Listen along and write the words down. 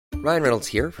Ryan Reynolds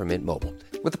here from Mint Mobile.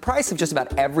 With the price of just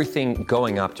about everything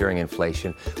going up during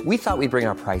inflation, we thought we'd bring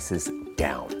our prices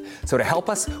down. So to help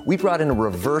us, we brought in a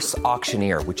reverse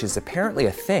auctioneer, which is apparently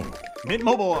a thing. Mint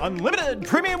Mobile Unlimited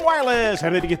Premium Wireless.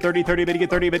 How to get 30, 30, bit to get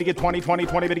 30, bit to get 20, 20,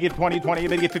 20, bit to get 20, 20,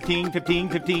 bit to get 15, 15,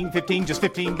 15, 15, just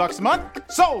 $15 a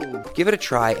month? Sold! Give it a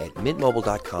try at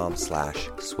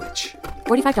mintmobile.com/switch.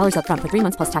 $45 up front for 3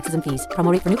 months plus taxes and fees.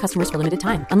 Promo rate for new customers for limited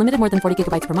time. Unlimited more than 40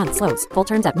 gigabytes per month. Slows full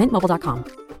terms at mintmobile.com.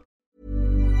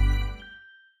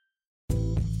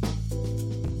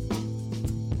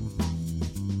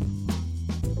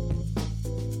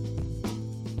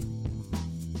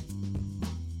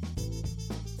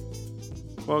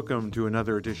 Welcome to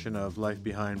another edition of Life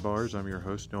Behind Bars. I'm your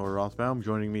host, Noah Rothbaum.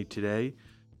 Joining me today,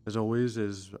 as always,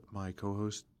 is my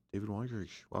co-host, David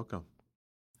Weinreich. Welcome.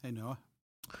 Hey, Noah.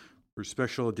 For a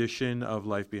special edition of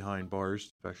Life Behind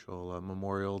Bars, special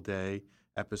Memorial Day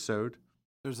episode.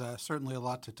 There's certainly a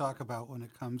lot to talk about when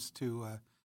it comes to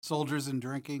soldiers and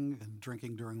drinking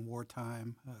during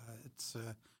wartime.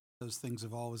 Those things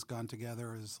have always gone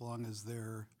together as long as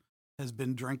there has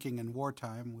been drinking in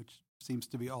wartime, which seems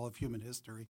to be all of human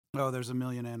history. Oh, there's a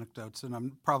million anecdotes, and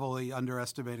I'm probably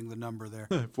underestimating the number there.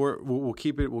 We'll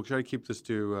keep it. We'll try to keep this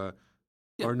to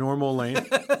our normal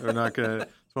length. We're not going to.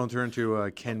 This won't turn into a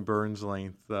Ken Burns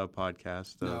length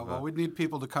podcast. We need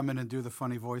people to come in and do the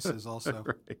funny voices also.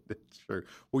 Right, that's true.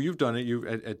 Well, you've done it. You've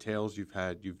at Tales. You've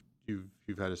had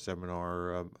a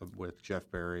seminar with Jeff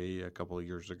Berry a couple of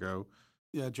years ago.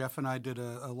 Yeah, Jeff and I did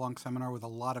a long seminar with a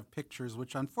lot of pictures,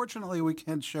 which unfortunately we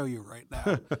can't show you right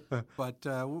now. But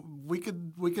we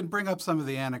can bring up some of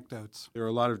the anecdotes. There are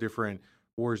a lot of different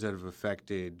wars that have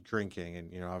affected drinking,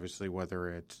 and obviously whether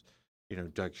it's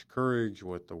Dutch courage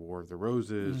with the War of the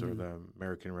Roses or the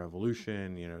American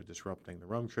Revolution, disrupting the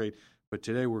rum trade. But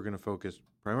today we're going to focus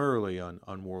primarily on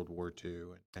World War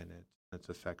II and its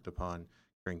effect upon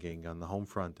drinking on the home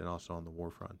front and also on the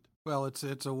war front. Well,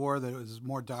 it's a war that was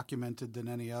more documented than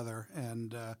any other,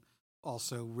 and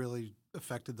also really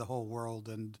affected the whole world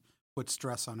and put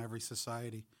stress on every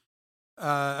society.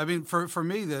 For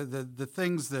me, the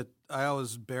things that I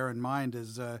always bear in mind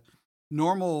is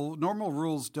normal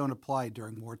rules don't apply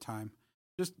during wartime.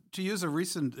 Just to use a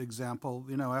recent example,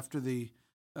 after the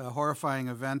horrifying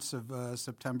events of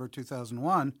September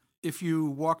 2001, if you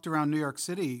walked around New York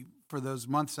City for those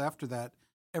months after that,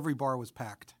 every bar was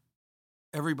packed.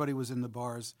 Everybody was in the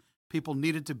bars. People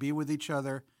needed to be with each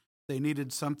other. They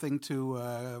needed something to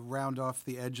round off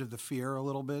the edge of the fear a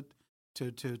little bit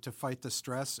to fight the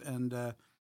stress. And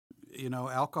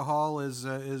alcohol is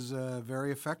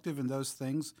very effective in those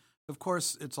things. Of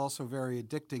course, it's also very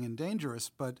addicting and dangerous.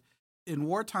 But in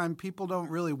wartime, people don't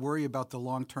really worry about the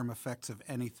long-term effects of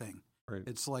anything. Right.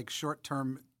 It's like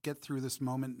short-term, get through this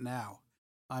moment now.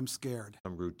 I'm scared.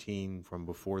 Some routine from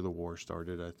before the war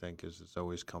started, I think, is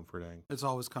always comforting. It's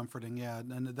always comforting, yeah.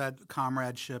 And that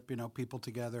comradeship, people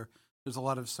together. There's a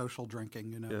lot of social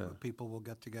drinking, people will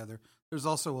get together. There's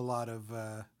also a lot of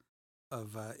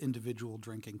individual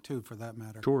drinking, too, for that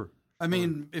matter. Sure. I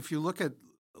mean, if you look at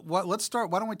let's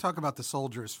start. Why don't we talk about the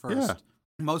soldiers first? Yeah.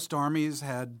 Most armies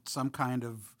had some kind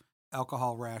of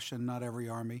alcohol ration, not every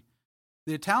army.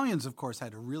 The Italians, of course,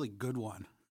 had a really good one.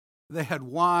 They had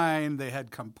wine, they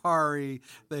had Campari,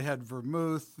 they had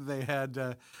vermouth, they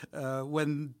had,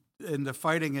 when in the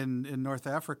fighting in North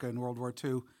Africa in World War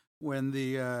II, when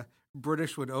the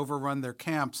British would overrun their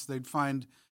camps, they'd find,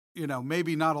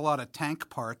 maybe not a lot of tank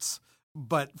parts,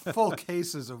 but full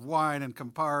cases of wine and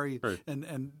Campari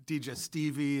and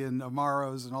Digestivi and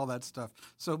Amaros and all that stuff.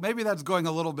 So maybe that's going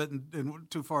a little bit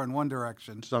too far in one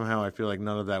direction. Somehow I feel like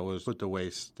none of that was put to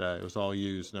waste. It was all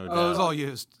used, no doubt. Oh, it was all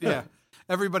used, yeah.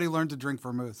 Everybody learned to drink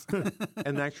vermouth.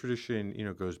 And that tradition,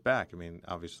 goes back. I mean,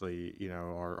 obviously,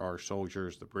 our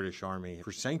soldiers, the British Army,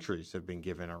 for centuries have been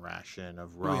given a ration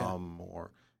of rum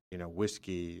or,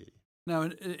 whiskey. Now,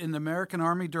 in the American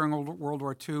Army during World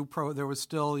War II, there was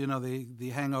still,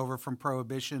 the hangover from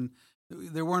Prohibition.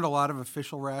 There weren't a lot of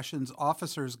official rations.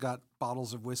 Officers got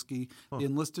bottles of whiskey. Huh. The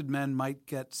enlisted men might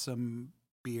get some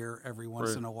beer every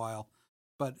once in a while.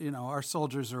 But, our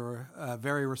soldiers are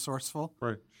very resourceful.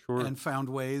 Right. Sure. And found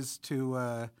ways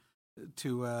to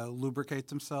lubricate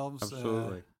themselves.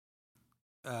 Absolutely.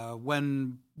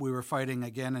 When we were fighting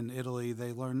again in Italy,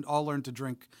 they all learned to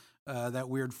drink that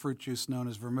weird fruit juice known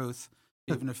as vermouth.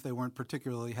 Even if they weren't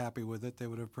particularly happy with it, they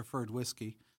would have preferred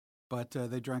whiskey. But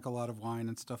they drank a lot of wine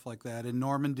and stuff like that. In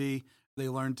Normandy, they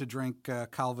learned to drink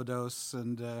Calvados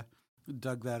and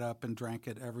dug that up and drank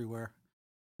it everywhere.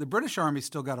 The British Army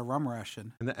still got a rum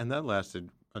ration. And that lasted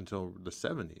until the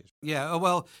 70s. Yeah,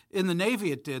 well, in the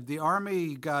Navy it did. The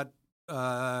Army got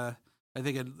I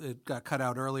think it got cut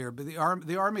out earlier. But the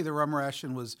army, the rum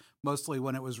ration was mostly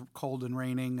when it was cold and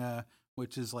raining,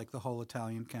 which is like the whole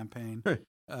Italian campaign.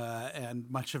 And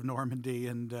much of Normandy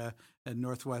and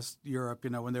Northwest Europe,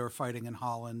 when they were fighting in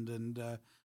Holland and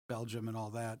Belgium and all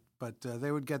that. But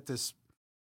they would get this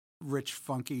rich,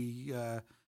 funky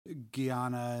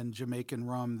Guyana and Jamaican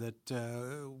rum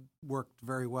that worked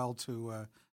very well to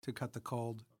cut the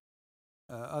cold.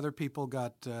 Other people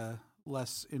got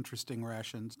less interesting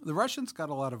rations. The Russians got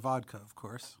a lot of vodka, of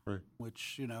course, right.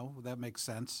 Which, that makes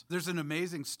sense. There's an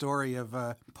amazing story of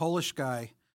a Polish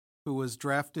guy who was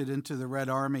drafted into the Red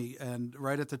Army, and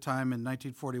right at the time in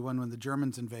 1941 when the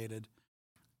Germans invaded.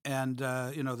 And,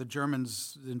 the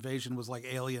Germans' invasion was like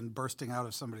alien bursting out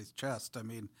of somebody's chest. I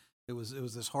mean, it was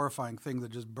this horrifying thing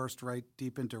that just burst right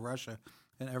deep into Russia,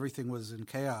 and everything was in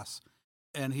chaos.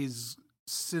 And he's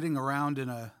sitting around in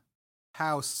a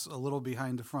house a little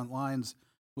behind the front lines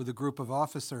with a group of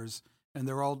officers, and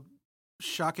they're all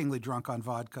shockingly drunk on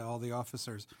vodka, all the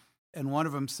officers. And one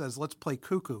of them says, "Let's play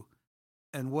cuckoo."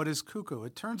 And what is cuckoo?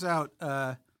 It turns out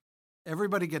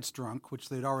everybody gets drunk, which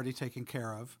they'd already taken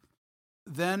care of.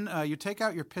 Then you take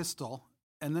out your pistol,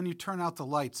 and then you turn out the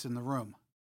lights in the room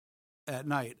at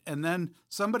night. And then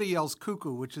somebody yells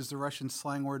cuckoo, which is the Russian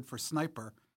slang word for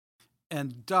sniper,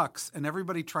 and ducks, and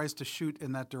everybody tries to shoot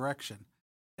in that direction.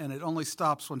 And it only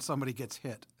stops when somebody gets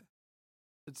hit.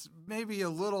 It's maybe a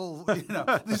little,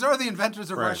 these are the inventors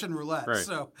of right. Russian roulette. Right.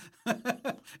 So,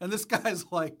 and this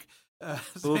guy's like, a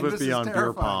little bit beyond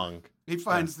beer pong. He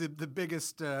finds the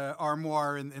biggest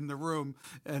armoire in the room,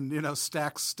 and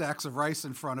stacks of rice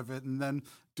in front of it, and then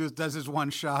does his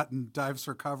one shot and dives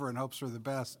for cover and hopes for the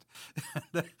best.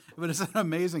 But it's an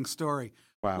amazing story.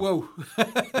 Wow. Whoa.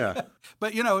 Yeah.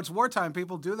 But it's wartime.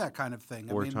 People do that kind of thing.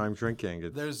 Wartime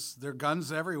drinking. There are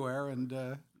guns everywhere,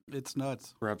 and it's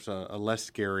nuts. Perhaps a less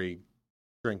scary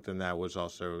drink than that was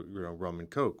also, rum and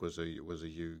Coke was a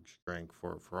huge drink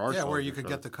for our where soldiers. you could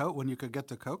get the Coke. When you could get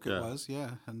the Coke, it was, yeah.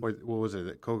 And what was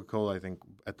it? Coca-Cola, I think,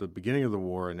 at the beginning of the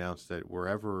war announced that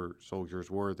wherever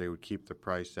soldiers were, they would keep the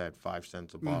price at 5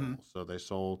 cents a bottle. Mm-hmm. So they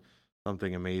sold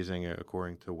something amazing,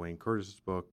 according to Wayne Curtis's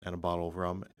book, and a bottle of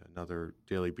rum, another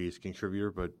Daily Beast contributor,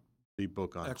 but the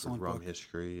book on rum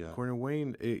history. According to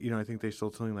Wayne, I think they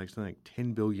sold something like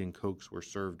 10 billion Cokes were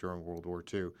served during World War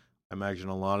II. I imagine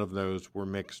a lot of those were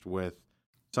mixed with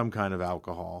some kind of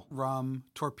alcohol. Rum,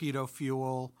 torpedo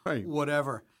fuel, right.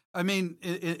 Whatever. I mean,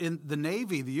 in the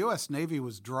Navy, the U.S. Navy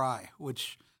was dry,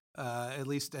 which, at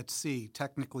least at sea,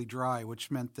 technically dry, which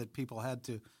meant that people had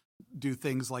to do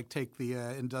things like take the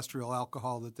industrial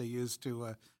alcohol that they used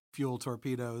to fuel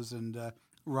torpedoes and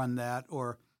run that,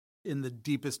 or in the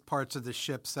deepest parts of the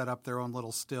ship set up their own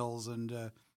little stills, and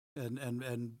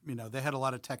they had a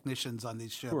lot of technicians on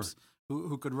these ships. Sure.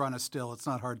 Who could run a still. It's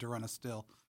not hard to run a still.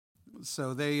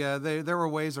 So there were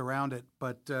ways around it,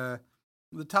 but the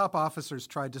top officers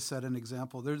tried to set an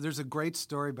example. There's a great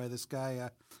story by this guy,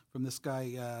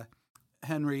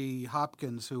 Henry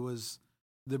Hopkins, who was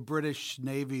the British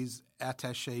Navy's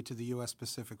attaché to the U.S.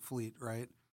 Pacific Fleet, right?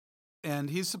 And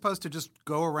he's supposed to just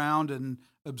go around and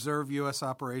observe U.S.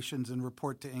 operations and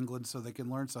report to England so they can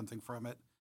learn something from it.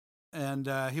 And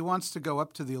he wants to go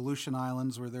up to the Aleutian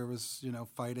Islands where there was,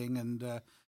 fighting, and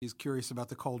he's curious about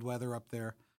the cold weather up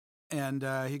there. And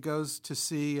he goes to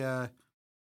see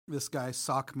this guy,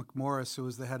 Sock McMorris, who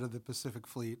was the head of the Pacific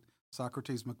Fleet.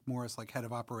 Socrates McMorris, like head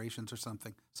of operations or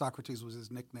something. Socrates was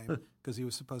his nickname because he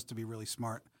was supposed to be really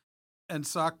smart. And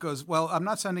Sock goes, "Well, I'm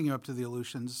not sending you up to the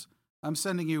Aleutians. I'm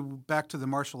sending you back to the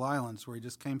Marshall Islands where he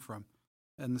just came from."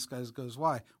 And this guy goes,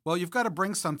 "Why?" "Well, you've got to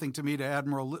bring something to me to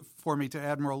Admiral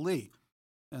Lee."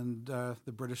 And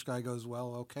the British guy goes,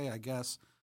 "Well, okay, I guess.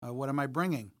 What am I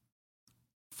bringing?"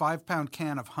 5-pound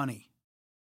can of honey.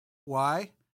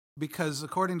 Why? Because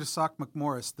according to Sock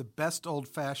McMorris, the best old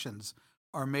fashions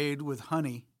are made with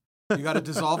honey. You got to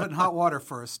dissolve it in hot water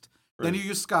first. Right. Then you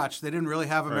use Scotch. They didn't really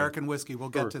have American whiskey. We'll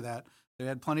get to that. They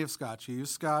had plenty of Scotch. You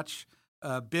use Scotch,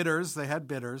 bitters. They had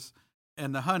bitters,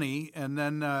 and the honey, and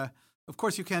then. Of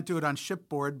course, you can't do it on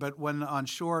shipboard, but when on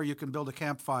shore, you can build a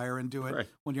campfire and do it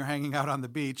when you're hanging out on the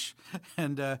beach.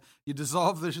 And you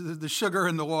dissolve the sugar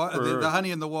in the water, the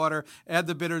honey in the water, add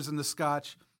the bitters and the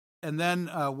Scotch, and then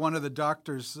one of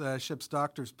the ship's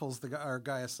doctors, pulls our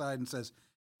guy aside and says,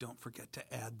 "Don't forget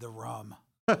to add the rum."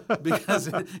 Because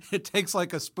it takes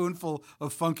like a spoonful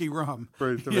of funky rum,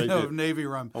 of Navy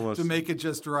rum, to make it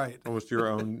just right. Almost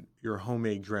your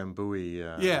homemade Drambuie.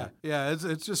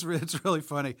 It's really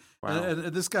funny. Wow. And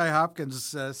this guy Hopkins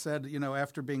said,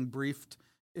 after being briefed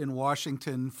in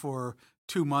Washington for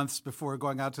 2 months before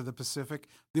going out to the Pacific,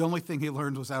 the only thing he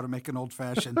learned was how to make an old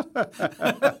fashioned.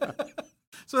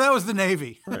 So that was the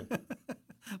Navy. Right.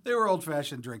 They were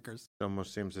old-fashioned drinkers. It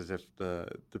almost seems as if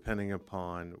depending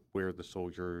upon where the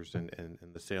soldiers and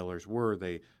the sailors were,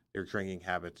 their drinking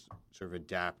habits sort of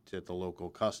adapt to the local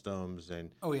customs, and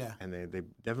Oh yeah. and they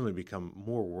definitely become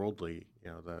more worldly.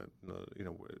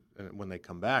 When they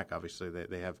come back, obviously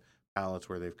they have palates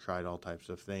where they've tried all types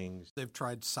of things. They've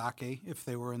tried sake. If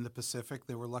they were in the Pacific,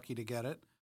 they were lucky to get it.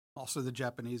 Also, the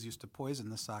Japanese used to poison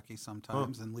the sake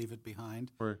sometimes and leave it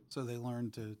behind. Right. So they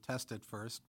learned to test it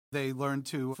first. They learned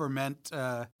to ferment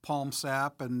palm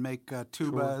sap and make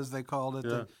tuba, Sure. as they called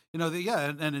it.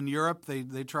 Yeah. And in Europe,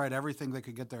 they tried everything they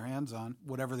could get their hands on,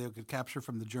 whatever they could capture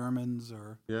from the Germans.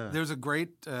 Or there's a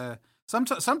great.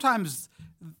 Sometimes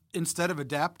instead of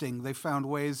adapting, they found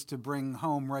ways to bring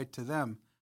home right to them.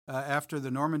 After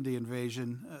the Normandy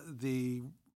invasion, the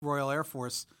Royal Air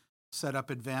Force set up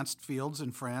advanced fields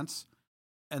in France,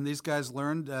 and these guys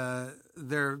learned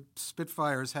their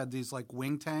Spitfires had these like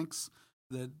wing tanks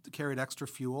that carried extra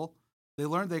fuel. They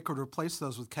learned they could replace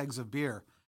those with kegs of beer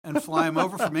and fly them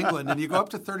over from England. And you go up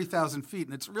to 30,000 feet,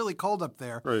 and it's really cold up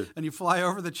there. Right. And you fly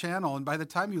over the channel, and by the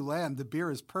time you land, the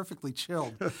beer is perfectly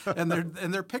chilled. and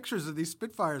they're pictures of these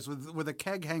Spitfires with a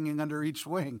keg hanging under each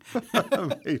wing.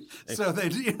 Amazing. So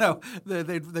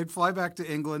they'd fly back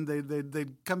to England.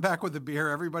 They'd come back with the beer.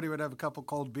 Everybody would have a couple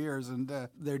cold beers, and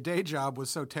their day job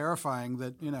was so terrifying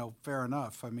that fair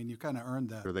enough. I mean, you kind of earned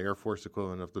that. Or the Air Force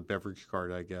equivalent of the beverage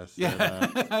card, I guess. Yeah,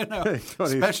 I know.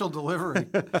 Special delivery.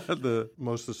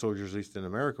 Most of the soldiers, at least in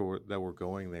America, that were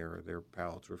going there, their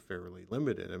palates were fairly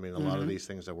limited. I mean, a lot of these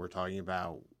things that we're talking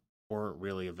about weren't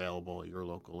really available at your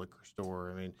local liquor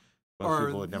store. I mean, most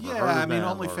people had never heard of them.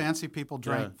 Only fancy people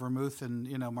drank vermouth and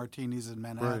martinis and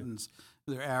Manhattans.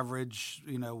 Right. Their average,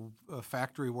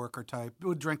 factory worker type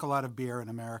would drink a lot of beer in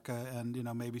America and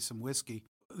maybe some whiskey.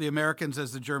 The Americans,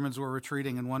 as the Germans were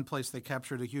retreating, in one place they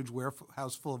captured a huge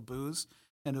warehouse full of booze,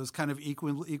 and it was kind of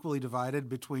equally divided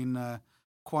between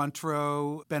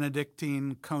Cointreau,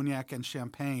 Benedictine, cognac, and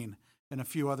champagne, and a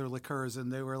few other liqueurs.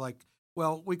 And they were like,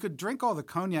 well, we could drink all the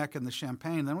cognac and the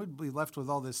champagne, then we'd be left with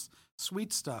all this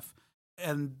sweet stuff.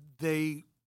 And they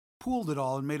pooled it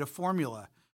all and made a formula.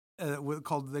 They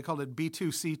called it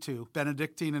B2C2,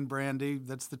 Benedictine and brandy,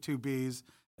 that's the two Bs,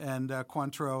 and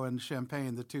Cointreau and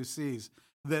champagne, the two Cs.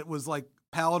 That was like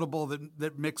palatable,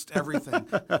 that mixed everything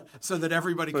so that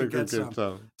everybody could get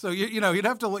some. So you'd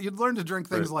learn to drink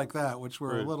things like that, which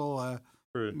were a little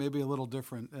maybe a little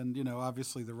different, and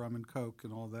obviously the rum and coke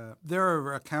and all that. There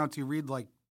are accounts you read like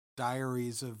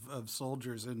diaries of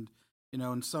soldiers, and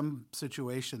in some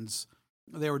situations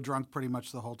they were drunk pretty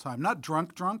much the whole time. Not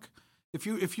drunk. If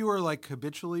you were like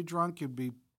habitually drunk, you'd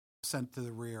be sent to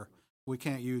the rear. We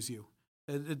can't use you.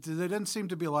 There didn't seem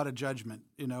to be a lot of judgment,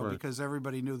 because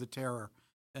everybody knew the terror.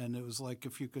 And it was like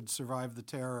if you could survive the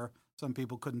terror, some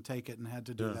people couldn't take it and had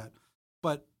to do that.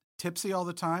 But tipsy all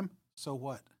the time, so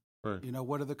what? Right.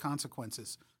 What are the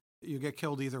consequences? You get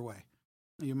killed either way.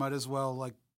 You might as well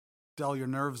like dull your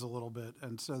nerves a little bit.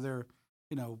 And so there,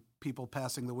 people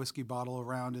passing the whiskey bottle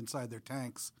around inside their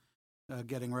tanks,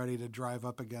 getting ready to drive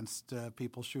up against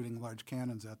people shooting large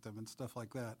cannons at them and stuff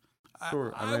like that.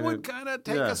 Sure. I would kind of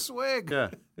take a swig. Yeah.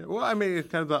 Well, I mean, it's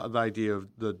kind of the idea of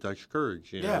the Dutch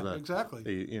courage. Exactly.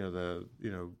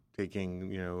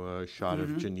 Taking a shot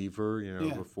of Geneva,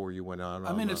 before you went on.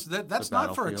 I mean, that's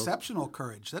not for exceptional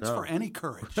courage. That's for any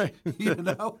courage. Right.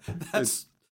 That's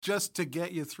just to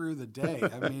get you through the day.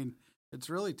 I mean, it's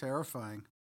really terrifying.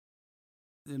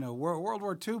 World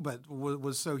War II, but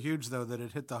was so huge though that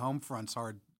it hit the home fronts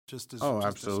hard.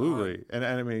 Absolutely. And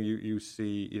I mean, you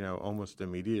see, almost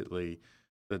immediately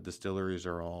the distilleries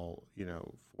are all,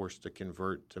 forced to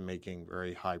convert to making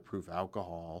very high proof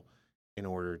alcohol in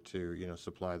order to,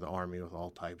 supply the army with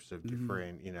all types of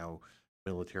different,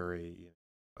 military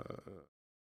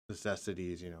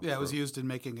necessities, Yeah, it was used in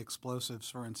making explosives,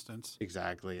 for instance.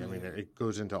 Exactly. Yeah. I mean, it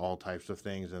goes into all types of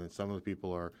things, and some of the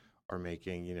people are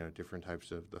making, different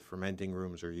types of the fermenting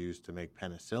rooms are used to make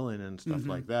penicillin and stuff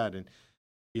like that. And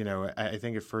I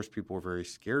think at first people were very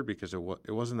scared because it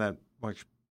wasn't that much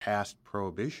past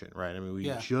prohibition, right? I mean,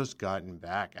 we just gotten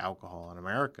back alcohol in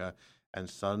America, and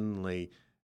suddenly,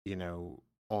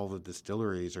 all the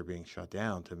distilleries are being shut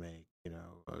down to make,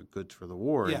 goods for the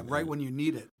war. Yeah, right when you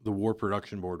need it. The War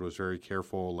Production Board was very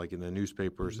careful, like in the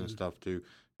newspapers and stuff, to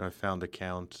I found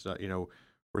accounts,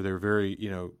 where they're very,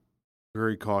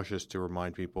 very cautious to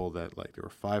remind people that like there were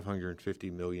 550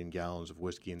 million gallons of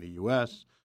whiskey in the U.S.,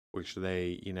 which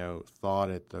they,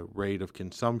 thought at the rate of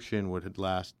consumption would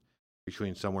last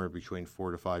somewhere between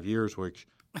 4 to 5 years, which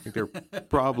I think they're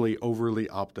probably overly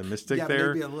optimistic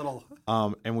there. Maybe a little.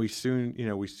 And we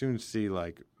soon see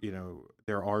like,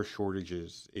 there are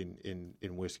shortages in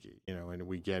whiskey, and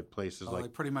we get places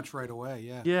like pretty much right away,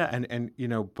 yeah. Yeah, and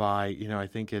by I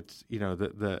think it's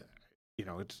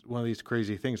it's one of these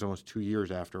crazy things. Almost 2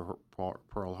 years after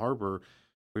Pearl Harbor,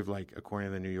 we've according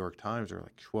to the New York Times, there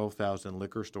are 12,000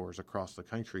 liquor stores across the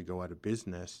country go out of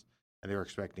business, and they're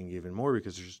expecting even more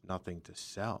because there's just nothing to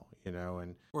sell,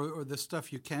 and or the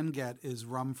stuff you can get is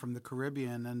rum from the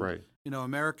Caribbean, and right.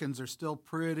 Americans are still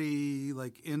pretty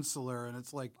insular, and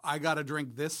it's I got to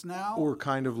drink this now, or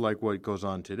kind of like what goes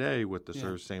on today with the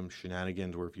sort of same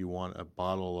shenanigans, where if you want a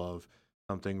bottle of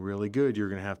something really good, you're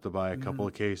going to have to buy a couple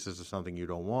of cases of something you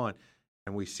don't want.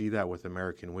 And we see that with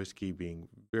American whiskey being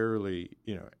fairly,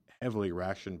 heavily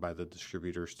rationed by the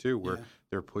distributors too, where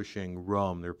they're pushing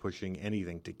rum, they're pushing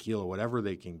anything, tequila, whatever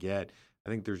they can get. I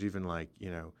think there's even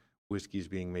whiskeys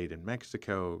being made in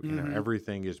Mexico.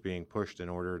 Everything is being pushed in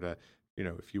order to,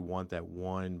 if you want that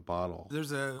one bottle.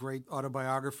 There's a great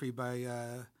autobiography by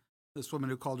this woman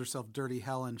who called herself Dirty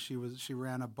Helen. She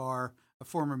ran a bar, a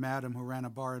former madam who ran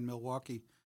a bar in Milwaukee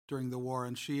during the war,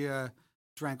 and she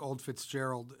drank Old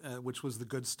Fitzgerald, which was the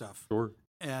good stuff. Sure.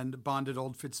 And bonded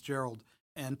Old Fitzgerald,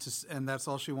 and that's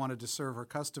all she wanted to serve her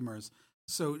customers.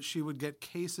 So she would get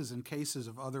cases and cases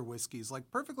of other whiskeys,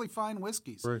 perfectly fine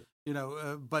whiskeys, right.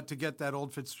 But to get that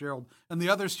Old Fitzgerald, and the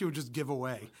others she would just give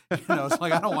away. It's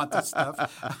I don't want this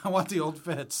stuff. I want the Old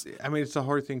Fitz. I mean, it's a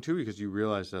hard thing too, because you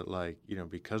realize that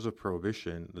because of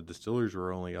Prohibition, the distilleries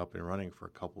were only up and running for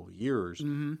a couple of years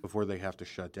before they have to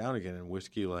shut down again. And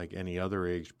whiskey, like any other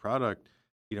aged product,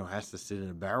 has to sit in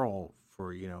a barrel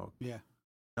for a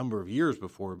number of years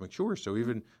before it matures. So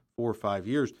even 4 or 5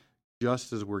 years,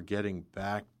 just as we're getting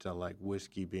back to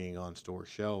whiskey being on store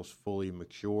shelves, fully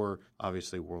mature,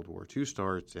 obviously World War II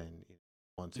starts, and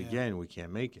once again we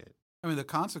can't make it. I mean, the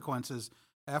consequences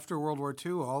after World War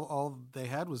II, all they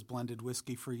had was blended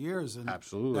whiskey for years, and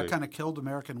absolutely that kind of killed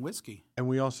American whiskey. And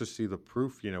we also see the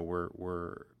proof,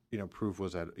 where proof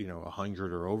was at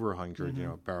 100 or over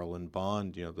 100, barrel and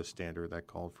bond, the standard that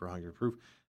called for 100 proof,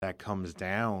 that comes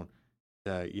down.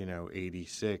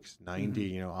 86,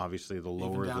 90, obviously the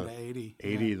lower even down the to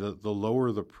 80, the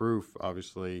lower the proof,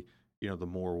 obviously, the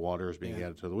more water is being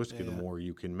added to the whiskey, the more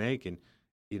you can make. And,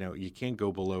 you can't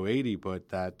go below 80, but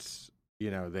that's,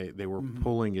 they were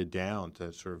pulling it down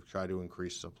to sort of try to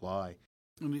increase supply.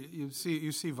 And you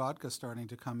see vodka starting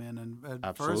to come in, and at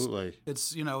absolutely.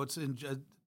 First,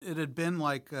 it had been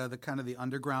the kind of the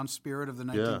underground spirit of the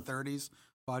 1930s.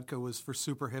 Vodka was for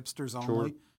super hipsters only.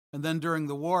 Sure. And then during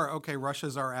the war, okay,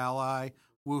 Russia's our ally.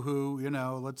 Woohoo!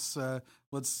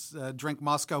 Let's drink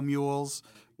Moscow Mules,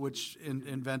 which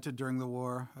invented during the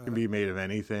war. Can be made of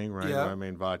anything, right? Yeah. I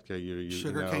mean, vodka.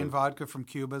 Sugarcane vodka from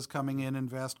Cuba is coming in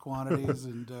vast quantities,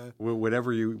 and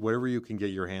whatever you can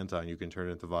get your hands on, you can turn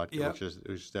it into vodka, which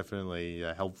is definitely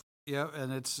helpful. Yeah,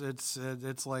 and it's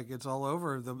all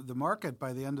over the market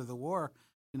by the end of the war.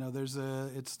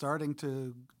 It's starting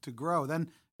to grow. Then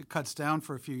it cuts down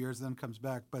for a few years, then comes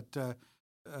back. But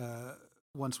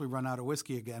once we run out of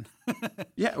whiskey again,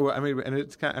 yeah. Well, I mean, and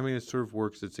it sort of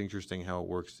works. It's interesting how it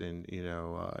works in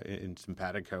in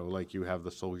simpatico. Like you have the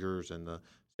soldiers and the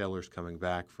sailors coming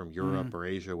back from Europe or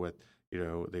Asia with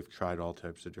they've tried all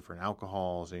types of different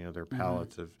alcohols. And, their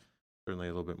palates have certainly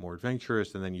a little bit more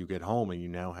adventurous. And then you get home and you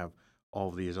now have all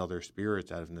of these other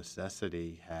spirits out of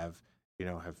necessity have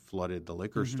flooded the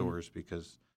liquor stores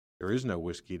because there is no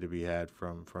whiskey to be had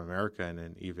from America. And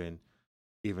then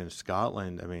even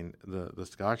Scotland, I mean, the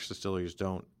Scotch distilleries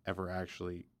don't ever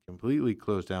actually completely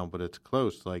close down, but it's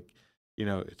close.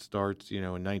 It starts, in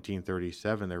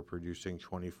 1937, they're producing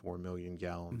 24 million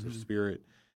gallons of spirit.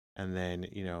 And then,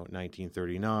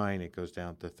 1939, it goes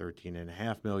down to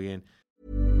 13.5 million.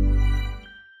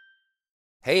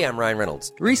 Hey, I'm Ryan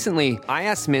Reynolds. Recently, I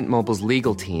asked Mint Mobile's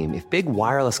legal team if big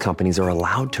wireless companies are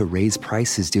allowed to raise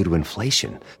prices due to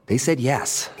inflation. They said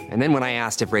yes. And then when I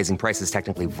asked if raising prices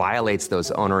technically violates those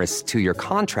onerous 2-year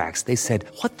contracts, they said,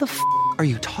 "What the f*** are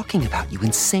you talking about, you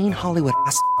insane Hollywood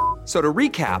ass?" So to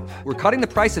recap, we're cutting the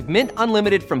price of Mint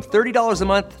Unlimited from $30 a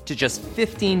month to just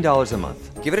 $15 a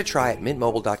month. Give it a try at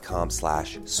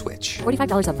mintmobile.com/switch.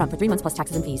 $45 up front for 3 months plus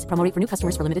taxes and fees. Promo rate for new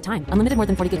customers for limited time. Unlimited more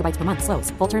than 40 gigabytes per month. Slows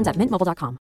full terms at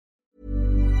mintmobile.com.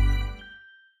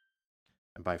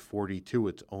 And by 42,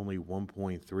 it's only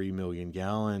 1.3 million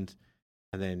gallons.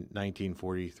 And then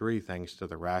 1943, thanks to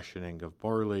the rationing of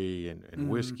barley and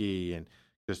whiskey and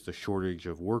just the shortage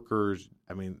of workers.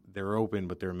 I mean, they're open,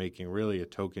 but they're making really a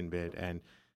token bid. And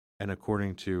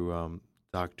according to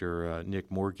Dr.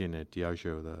 Nick Morgan at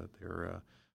Diageo,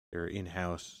 their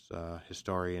in-house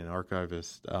historian and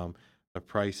archivist, the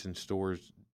price in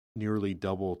stores nearly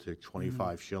double to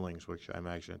 25 shillings, which I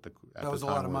imagine at that was the a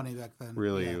lot time of money back then.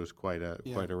 really Yeah. it was quite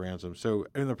a ransom. So,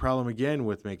 and the problem again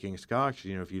with making Scotch,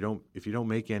 if you don't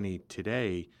make any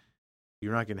today,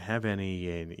 you're not going to have any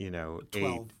in 12.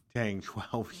 8, 10,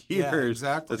 12 years. Yeah,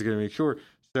 exactly. That's going to be short.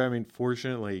 So, I mean,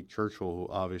 fortunately, Churchill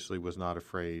obviously was not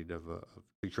afraid of a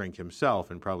drink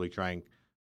himself, and probably drank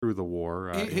through the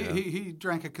war. He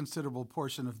drank a considerable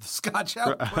portion of the Scotch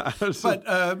output,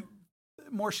 but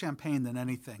more champagne than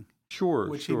anything. Sure,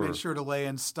 which he made sure to lay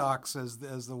in stocks as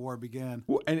the war began.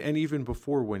 Well, and even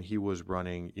before, when he was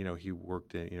running, he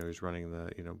worked in, he was running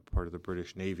the, part of the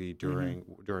British Navy during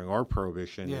our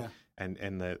prohibition,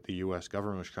 and the U.S.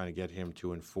 government was trying to get him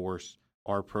to enforce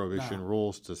our prohibition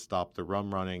rules to stop the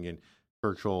rum running, and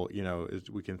Churchill,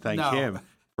 we can thank him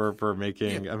for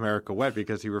making America wet,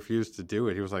 because he refused to do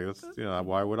it. He was like, "That's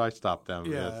why would I stop them?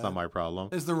 Yeah. That's not my problem."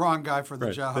 Is the wrong guy for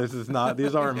the job. This is not.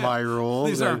 These aren't my rules.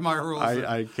 These aren't my rules.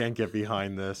 I can't get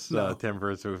behind this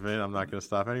temperance movement. I'm not going to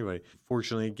stop anyway.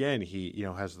 Fortunately, again, he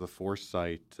has the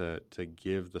foresight to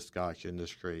give the Scotch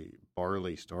industry,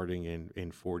 barley starting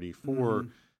in 44,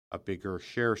 a bigger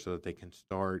share, so that they can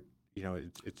start.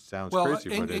 It sounds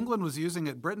crazy, but England was using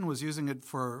it. Britain was using it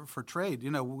for trade.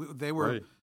 They were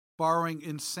borrowing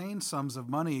insane sums of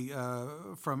money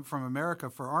from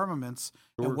America for armaments.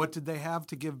 Sure. And what did they have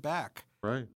to give back?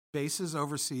 Right. Bases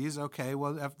overseas. Okay,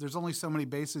 well, there's only so many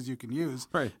bases you can use.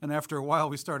 Right. And after a while,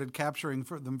 we started capturing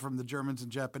them from the Germans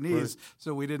and Japanese,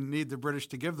 so we didn't need the British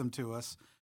to give them to us.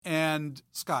 And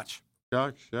Scotch.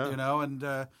 Scotch, yeah.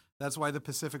 And that's why the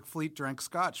Pacific Fleet drank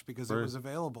Scotch, because it was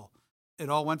available. It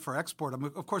all went for export. I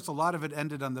mean, of course, a lot of it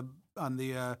ended on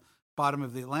the bottom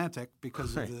of the Atlantic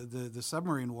because of the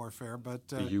submarine warfare, but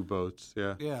the U-boats,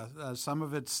 some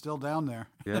of it's still down there.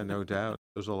 Yeah, no doubt.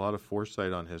 There's a lot of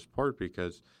foresight on his part,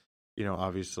 because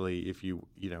obviously, if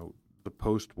the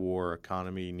post-war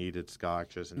economy needed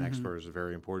Scotch as an export is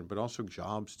very important, but also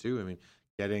jobs too. I mean,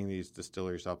 getting these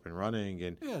distilleries up and running,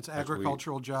 and it's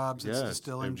agricultural jobs, it's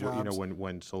distilling jobs.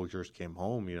 When soldiers came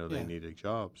home, they needed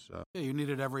jobs. You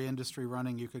needed every industry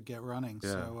running you could get running.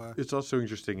 Yeah. So it's also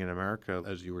interesting in America,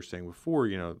 as you were saying before.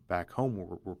 Back home,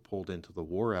 we're pulled into the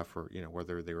war effort.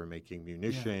 Whether they were making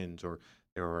munitions or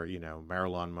they were,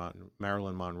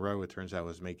 Marilyn Monroe. It turns out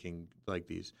was making like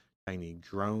these tiny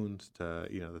drones to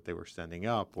that they were sending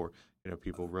up, or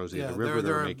people Rosie the River.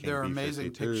 There are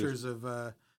amazing pictures of.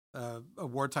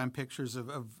 Wartime pictures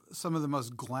of some of the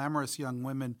most glamorous young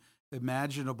women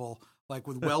imaginable, like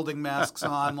with welding masks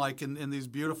on, like in these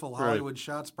beautiful Hollywood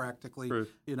shots, practically,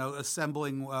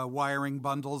 assembling wiring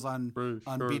bundles on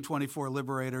B-24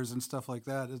 Liberators and stuff like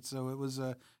that. So it was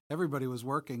everybody was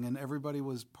working, and everybody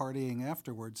was partying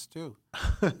afterwards too.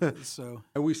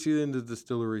 And we see it in the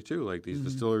distillery too. Like these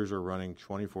distilleries are running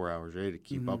 24 hours a day to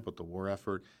keep up with the war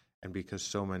effort. And because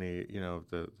so many,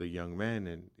 the young men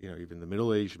and, even the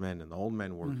middle-aged men and the old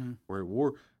men were at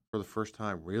war, for the first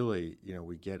time, really,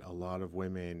 we get a lot of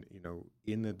women,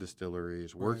 in the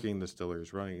distilleries, working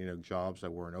distilleries, running, jobs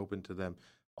that weren't open to them.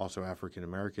 Also, African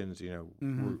Americans,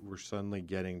 we're suddenly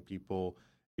getting people,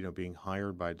 being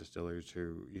hired by distilleries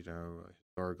who,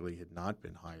 historically had not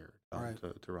been hired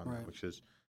to run them, which is.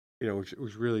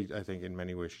 Which really, I think, in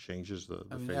many ways changes the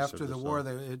face after of the war,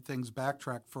 things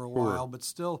backtracked for a while, but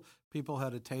still people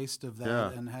had a taste of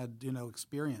that and had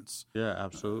experience. Yeah,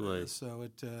 absolutely. So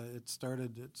it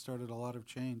started a lot of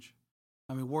change.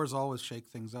 I mean, wars always shake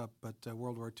things up, but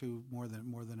World War II more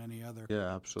than any other.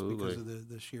 Yeah, absolutely. Because of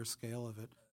the sheer scale of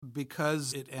it.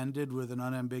 Because it ended with an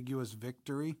unambiguous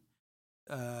victory,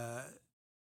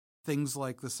 things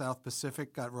like the South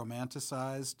Pacific got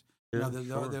romanticized.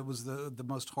 That was the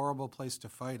most horrible place to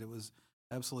fight. It was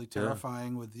absolutely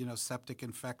terrifying with septic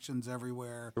infections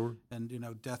everywhere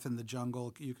and death in the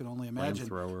jungle. You can only imagine.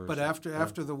 But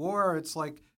after the war, it's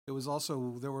like there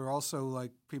were also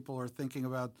like people are thinking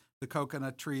about the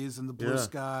coconut trees and the blue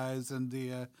skies and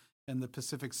the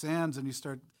Pacific sands, and you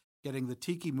start getting the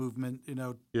tiki movement.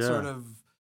 Sort of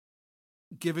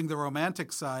giving the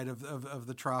romantic side of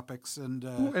the tropics, and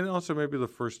also maybe the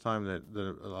first time that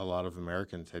a lot of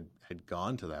Americans had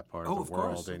gone to that part of the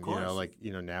world,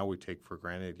 and now we take for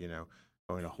granted,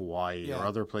 going to Hawaii or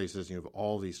other places, you have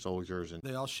all these soldiers, and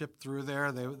they all shipped through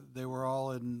there. They were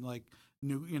all in like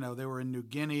they were in New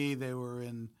Guinea, they were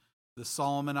in the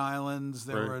Solomon Islands,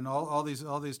 they were in all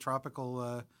these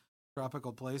tropical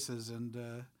places,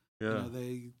 and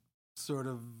they sort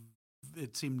of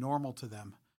it seemed normal to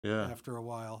them. After a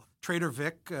while, Trader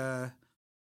Vic,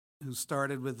 who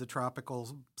started with the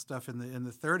tropical stuff in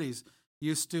the 30s,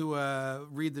 used to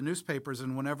read the newspapers,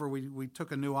 and whenever we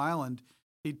took a new island,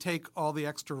 he'd take all the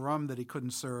extra rum that he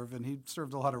couldn't serve, and he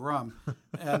served a lot of rum,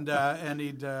 and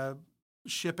he'd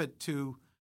ship it to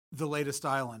the latest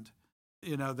island,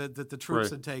 that the troops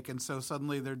had taken. So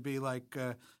suddenly there'd be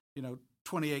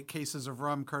 28 cases of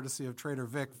rum, courtesy of Trader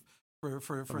Vic, for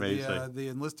the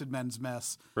enlisted men's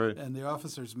mess and the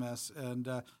officers' mess, and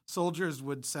soldiers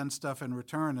would send stuff in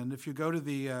return. And if you go to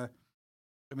the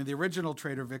original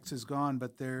Trader Vic's is gone,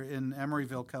 but they're in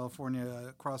Emeryville,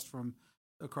 California,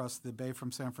 across the bay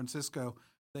from San Francisco.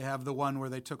 They have the one where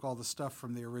they took all the stuff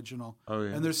from the original. Oh,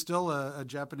 yeah. And there's still a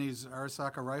Japanese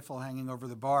Arisaka rifle hanging over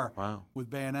the bar with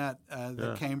bayonet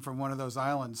that came from one of those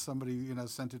islands. Somebody,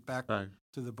 sent it back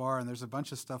to the bar, and there's a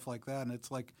bunch of stuff like that. And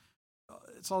it's like,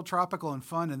 it's all tropical and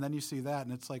fun, and then you see that,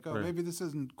 and it's like, maybe this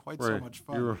isn't quite so much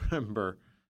fun. You remember.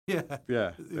 Yeah.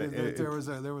 There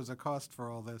was a cost for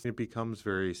all this. It becomes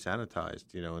very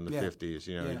sanitized, in the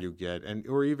 50s, you get,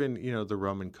 or even, the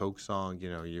rum and Coke song,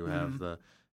 you have the,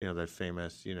 that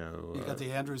famous, You got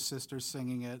the Andrews sisters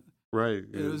singing it. Right.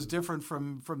 It was different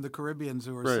from the Caribbeans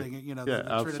who were singing, the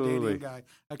absolutely. Trinidadian guy.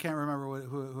 I can't remember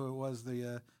who it was,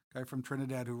 the guy from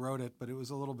Trinidad who wrote it, but it was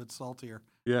a little bit saltier.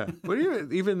 Yeah. But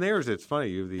even theirs, it's funny.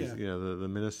 You have these, the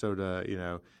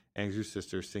Minnesota, Andrews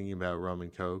sisters singing about rum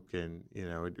and Coke, and,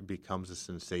 it becomes a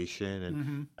sensation.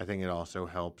 And I think it also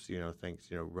helps, things,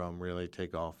 rum really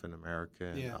take off in America,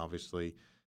 and obviously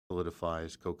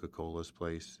solidifies Coca-Cola's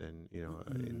place and,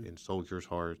 in soldiers'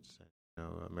 hearts and,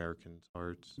 Americans'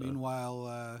 hearts.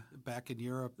 Meanwhile, back in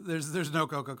Europe, there's no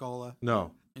Coca-Cola.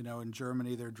 No. In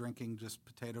Germany, they're drinking just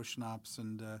potato schnapps,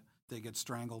 and they get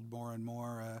strangled more and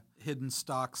more. Hidden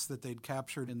stocks that they'd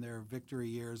captured in their victory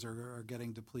years are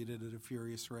getting depleted at a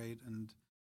furious rate, and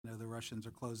the Russians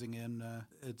are closing in.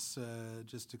 It's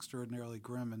just extraordinarily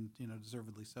grim, and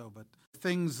deservedly so. But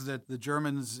things that the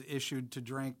Germans issued to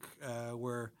drink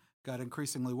got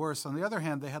increasingly worse. On the other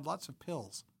hand, they had lots of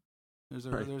pills.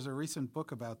 There's a recent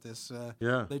book about this.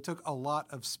 They took a lot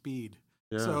of speed.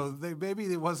 Yeah. So maybe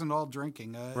it wasn't all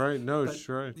drinking. Right.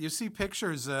 You see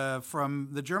pictures from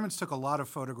the Germans took a lot of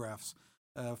photographs.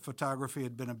 Photography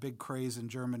had been a big craze in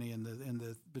Germany in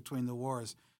the between the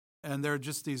wars, and there are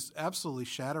just these absolutely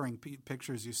shattering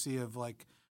pictures you see of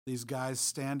these guys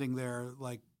standing there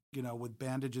with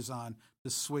bandages on,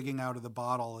 just swigging out of the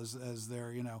bottle as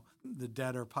they're the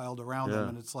dead are piled around them,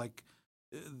 and it's like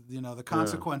the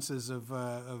consequences of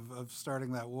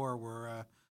starting that war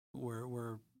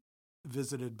were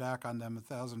visited back on them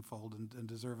 1,000-fold, and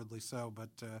deservedly so. But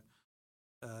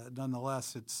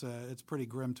nonetheless, it's pretty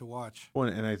grim to watch. Well,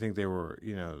 and I think they were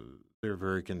they're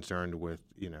very concerned with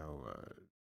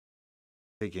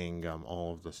taking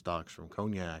all of the stocks from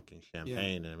cognac and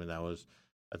champagne, and that was,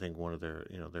 I think, one of their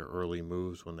their early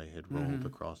moves when they had rolled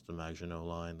across the Maginot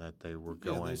Line, that they were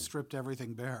going. They stripped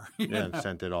everything bare. And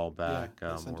sent it all back,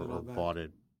 or bought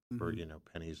it for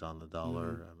pennies on the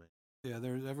dollar.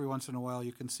 There's every once in a while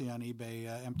you can see on eBay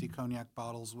empty cognac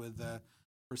bottles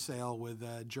for sale with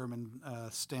German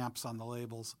stamps on the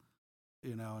labels,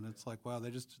 and it's like, wow, they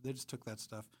just took that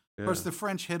stuff. Of course, the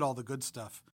French hid all the good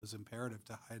stuff. It was imperative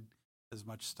to hide as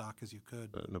much stock as you could.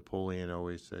 Napoleon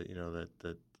always said,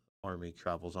 that army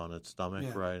travels on its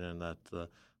stomach, right, and that the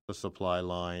supply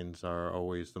lines are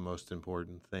always the most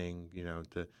important thing,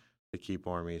 to keep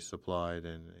armies supplied,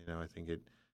 and I think it,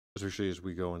 especially as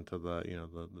we go into the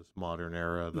this modern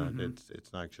era, that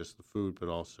it's not just the food but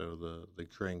also the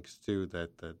drinks too.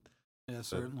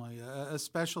 Certainly,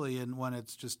 especially when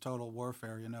it's just total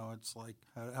warfare. It's like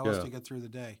how else do you get through the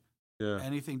day? Yeah,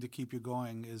 anything to keep you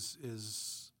going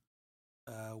is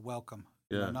welcome.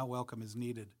 Not welcome is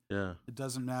needed. Yeah, it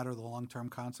doesn't matter the long-term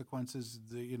consequences.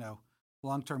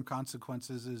 Long-term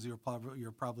consequences is you're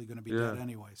probably going to be dead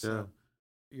anyway. So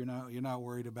you're not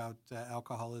worried about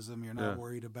alcoholism. You're not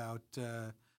worried about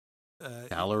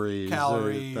calories.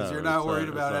 You're not worried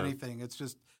about anything. It's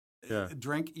just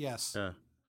drink. Yes. Yeah.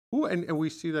 Well, and we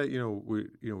see that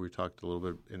we talked a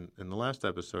little bit in the last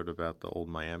episode about the old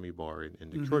Miami bar in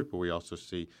Detroit, but we also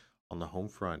see on the home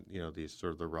front, these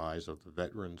sort of the rise of the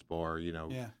Veterans Bar,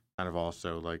 kind of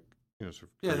also the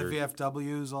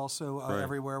VFWs also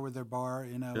everywhere with their bar,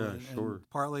 and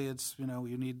partly it's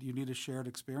you need a shared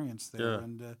experience there,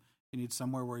 and you need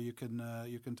somewhere where you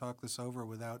can talk this over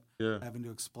without having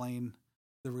to explain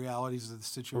the realities of the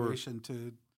situation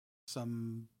to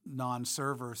some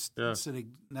non-server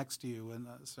sitting next to you, and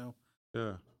sort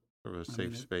of a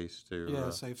safe space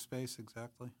too. Safe space,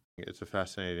 exactly. It's a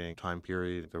fascinating time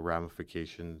period. The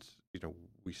ramifications,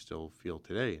 we still feel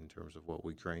today in terms of what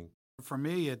we drink. For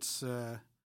me, it's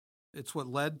what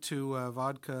led to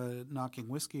vodka knocking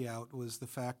whiskey out was the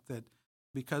fact that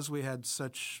because we had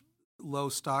such low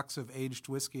stocks of aged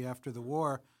whiskey after the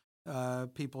war,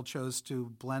 people chose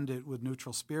to blend it with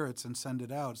neutral spirits and send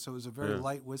it out. So it was a very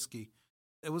light whiskey.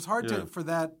 It was hard for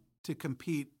that to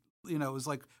compete. You know, it was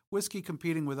like whiskey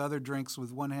competing with other drinks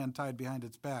with one hand tied behind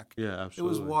its back. Yeah,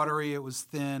 absolutely. It was watery. It was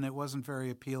thin. It wasn't very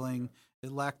appealing.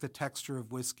 It lacked the texture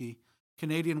of whiskey.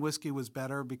 Canadian whiskey was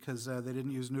better because they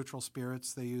didn't use neutral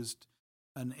spirits. They used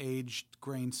an aged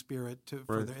grain spirit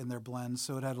in their blends,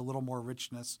 so it had a little more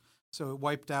richness. So it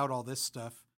wiped out all this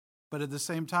stuff. But at the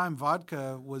same time,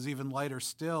 vodka was even lighter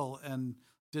still and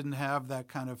didn't have that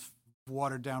kind of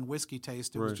watered-down whiskey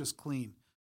taste. It was just clean.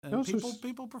 And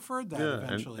people preferred that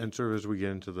eventually. And sort of as we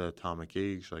get into the atomic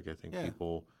age, like I think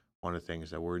people wanted things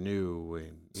that were new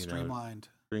and streamlined,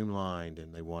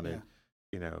 and they wanted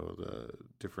the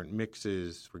different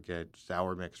mixes. Forget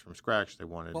sour mix from scratch. They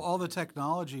wanted all the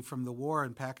technology from the war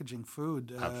and packaging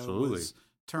food. Absolutely. Was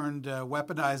turned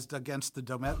weaponized against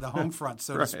the home front,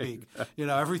 so to speak. You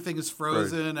know, everything is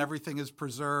frozen, everything is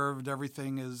preserved,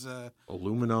 everything is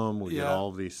aluminum. We get all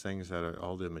of these things that are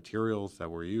all the materials that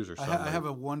were used. Or I have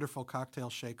a wonderful cocktail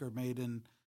shaker made in,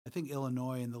 I think,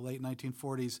 Illinois in the late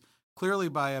 1940s, clearly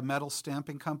by a metal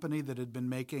stamping company that had been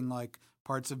making like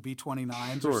parts of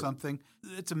B-29s or something.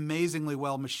 It's amazingly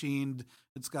well machined.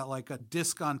 It's got like a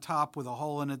disc on top with a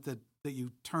hole in it that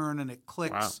you turn and it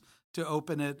clicks to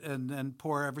open it and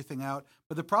pour everything out.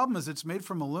 But the problem is it's made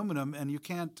from aluminum, and you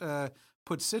can't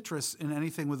put citrus in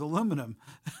anything with aluminum.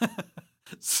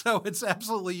 So it's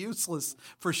absolutely useless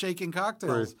for shaking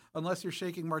cocktails unless you're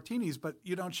shaking martinis, but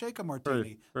you don't shake a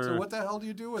martini. So what the hell do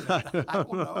you do with it? I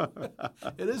don't know.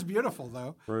 It is beautiful,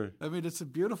 though. I mean, it's a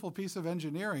beautiful piece of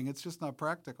engineering. It's just not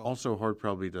practical. Also hard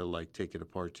probably to like take it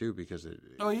apart, too, because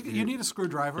you need a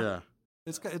screwdriver. Yeah.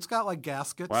 It's got like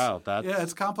gaskets. Wow,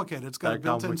 it's complicated. It's got a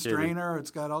built-in strainer. It's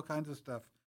got all kinds of stuff.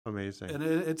 Amazing. And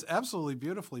it's absolutely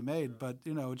beautifully made. But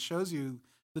it shows you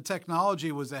the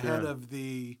technology was ahead of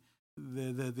the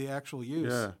actual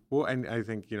use. Yeah. Well, and I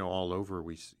think all over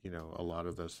a lot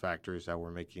of those factories that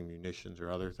were making munitions or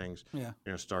other things,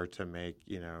 start to make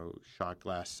shot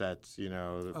glass sets.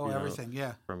 Everything.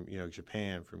 Yeah. From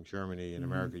Japan, from Germany, and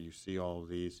America, you see all of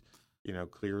these.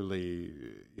 Clearly,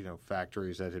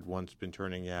 factories that had once been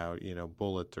turning out,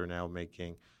 bullets are now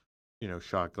making,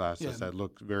 shot glasses that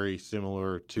look very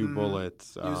similar to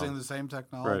bullets. Using the same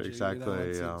technology. Right, exactly.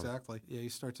 Exactly. Yeah, you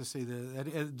start to see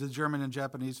the German and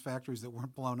Japanese factories that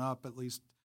weren't blown up, at least,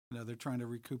 they're trying to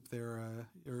recoup their,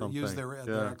 or use their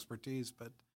expertise.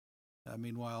 But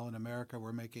meanwhile, in America,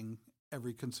 we're making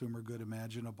every consumer good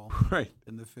imaginable. Right.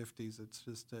 In the 50s, it's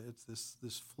just, it's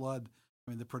this flood.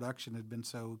 I mean, the production had been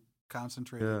so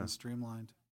concentrated and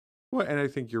streamlined. Well, and I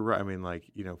think you're right. I mean, like,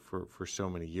 for so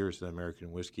many years, the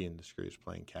American whiskey industry is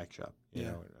playing catch up. You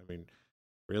know, I mean,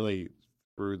 really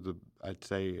through I'd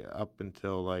say up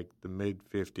until like the mid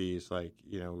 50s, like,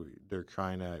 they're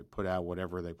trying to put out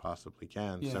whatever they possibly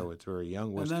can. Yeah. So it's very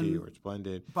young whiskey or it's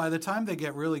blended. By the time they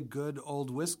get really good old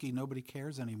whiskey, nobody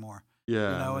cares anymore.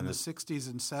 Yeah. In the 60s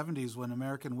and 70s when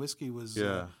American whiskey was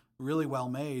really well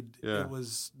made, it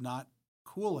was not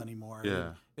cool anymore.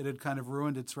 Yeah. It had kind of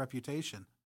ruined its reputation.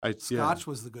 Scotch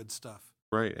was the good stuff.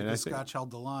 Right. And Scotch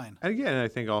held the line. And again, I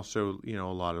think also, a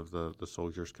lot of the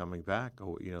soldiers coming back,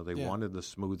 they wanted the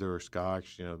smoother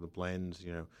Scotch, the blends,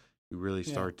 you really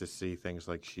start to see things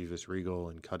like Chivas Regal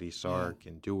and Cutty Sark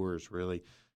and Dewar's really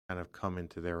kind of come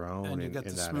into their own and you in get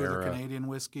the that smoother era. Canadian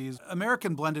whiskeys.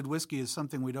 American blended whiskey is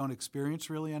something we don't experience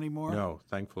really anymore. No,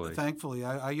 thankfully. Thankfully.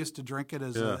 I used to drink it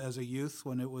as a youth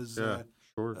when it was,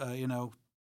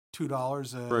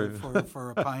 $2 for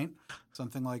a pint,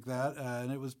 something like that,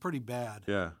 and it was pretty bad.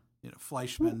 Yeah,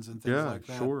 Fleischmann's and things like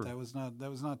that. Sure. That was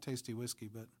not tasty whiskey,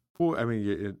 but. Well, I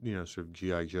mean, sort of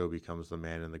G.I. Joe becomes the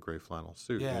man in the gray flannel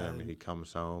suit. Yeah, I mean, he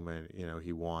comes home and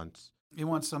he wants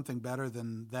something better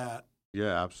than that.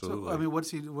 Yeah, absolutely. So, I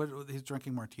mean, he's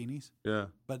drinking martinis. Yeah,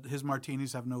 but his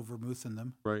martinis have no vermouth in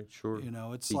them. Right, sure.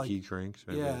 It's tiki like drinks.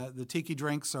 Maybe. Yeah, the tiki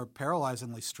drinks are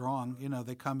paralyzingly strong.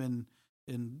 They come in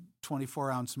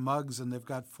 24-ounce mugs, and they've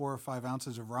got 4 or 5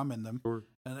 ounces of rum in them. Sure.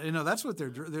 And that's what they're.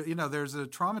 There's a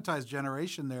traumatized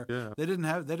generation there. Yeah. They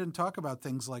didn't talk about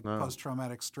things like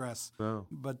post-traumatic stress. No.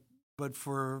 But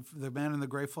for the man in the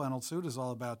gray flannel suit is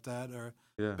all about that. Or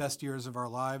Best Years of Our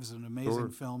Lives, an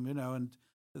amazing film. And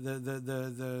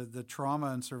the trauma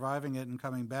and surviving it and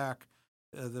coming back.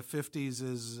 The 50s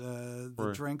is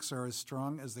the drinks are as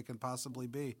strong as they can possibly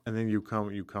be. And then you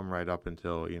come right up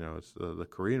until it's the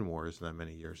Korean War is that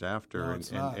many years after, no,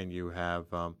 it's not. And you have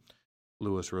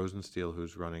Louis Rosenstiel,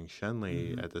 who's running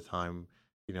Shenley at the time,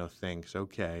 thinks,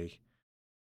 okay,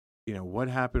 what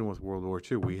happened with World War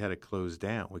II? We had to close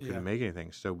down. We couldn't make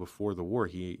anything. So before the war,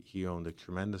 he owned a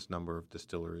tremendous number of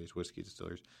distilleries, whiskey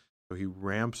distilleries. So he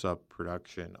ramps up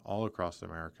production all across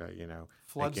America,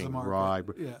 Floods the making market. rye,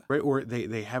 Yeah. right? Or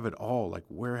they have it all, like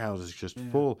warehouses just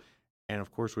full. And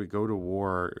of course, we go to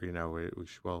war,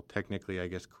 well, technically, I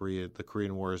guess the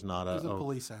Korean War is not It was a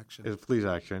police action. It's a police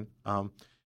action.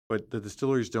 But the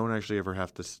distilleries don't actually ever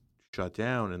have to shut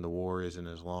down, and the war isn't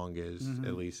as long as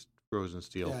at least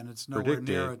Rosenstiel Yeah, and it's nowhere predicted.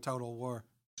 near a total war.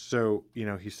 So,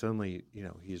 he's suddenly,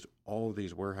 he's all of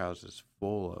these warehouses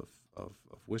full of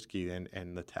whiskey,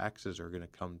 and the taxes are going to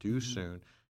come due soon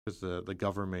because the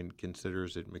government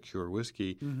considers it mature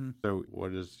whiskey. So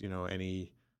what does,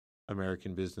 any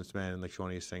American businessman in the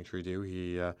 20th century do?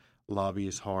 He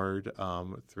lobbies hard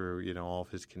through, all of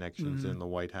his connections in the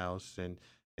White House and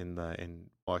in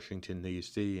Washington,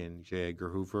 D.C., and J. Edgar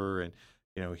Hoover, and,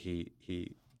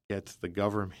 he gets the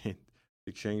government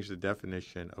to change the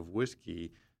definition of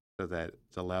whiskey so that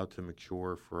it's allowed to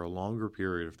mature for a longer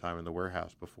period of time in the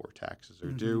warehouse before taxes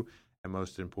are due. And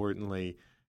most importantly,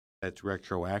 that's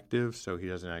retroactive, so he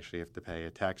doesn't actually have to pay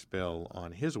a tax bill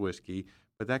on his whiskey.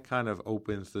 But that kind of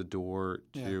opens the door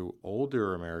to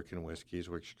older American whiskeys,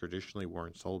 which traditionally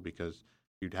weren't sold because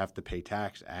you'd have to pay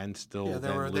tax and still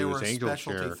they were lose a angel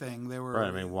specialty share. thing. They were Right.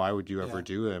 I mean, why would you ever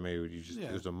do that? I mean, you just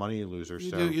it was a money loser.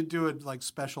 You do it like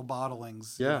special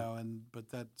bottlings, but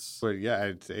that's. But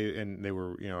and they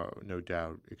were, no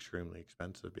doubt extremely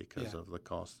expensive because of the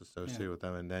costs associated with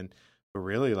them. And then, but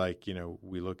really,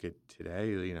 we look at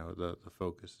today, the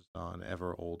focus is on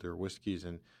ever older whiskeys,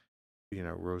 and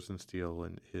Rosenstiel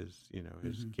and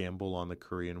his gamble on the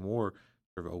Korean War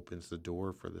sort of opens the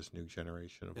door for this new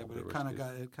generation of older whiskeys.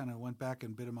 It kind of went back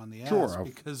and bit him on the ass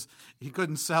because he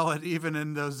couldn't sell it even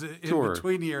in those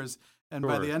in-between years. And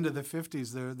by the end of the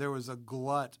 50s, there was a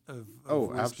glut of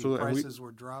whiskey. Absolutely. Prices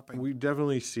were dropping. We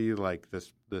definitely see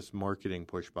this marketing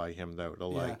push by him though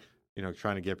to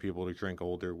trying to get people to drink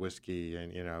older whiskey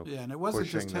and and it wasn't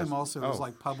just him. Also, it was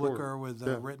like Publicker with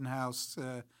Rittenhouse.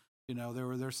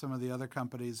 There's some of the other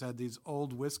companies had these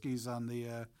old whiskeys on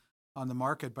the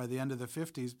market by the end of the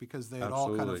 50s because they had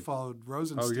all kind of followed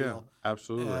Rosenstiel. Oh yeah,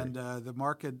 absolutely. And the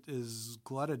market is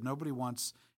glutted. Nobody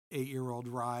wants 8-year-old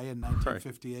rye in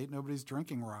 1958. Right. Nobody's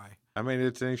drinking rye. I mean,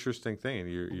 it's an interesting thing.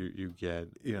 You get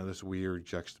this weird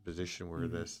juxtaposition where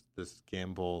this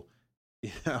gamble,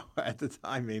 at the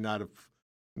time may not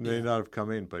have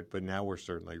come in, but now we're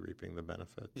certainly reaping the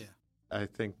benefits. Yeah. I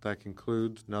think that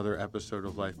concludes another episode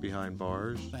of Life Behind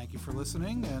Bars. Thank you for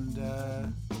listening, and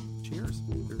cheers.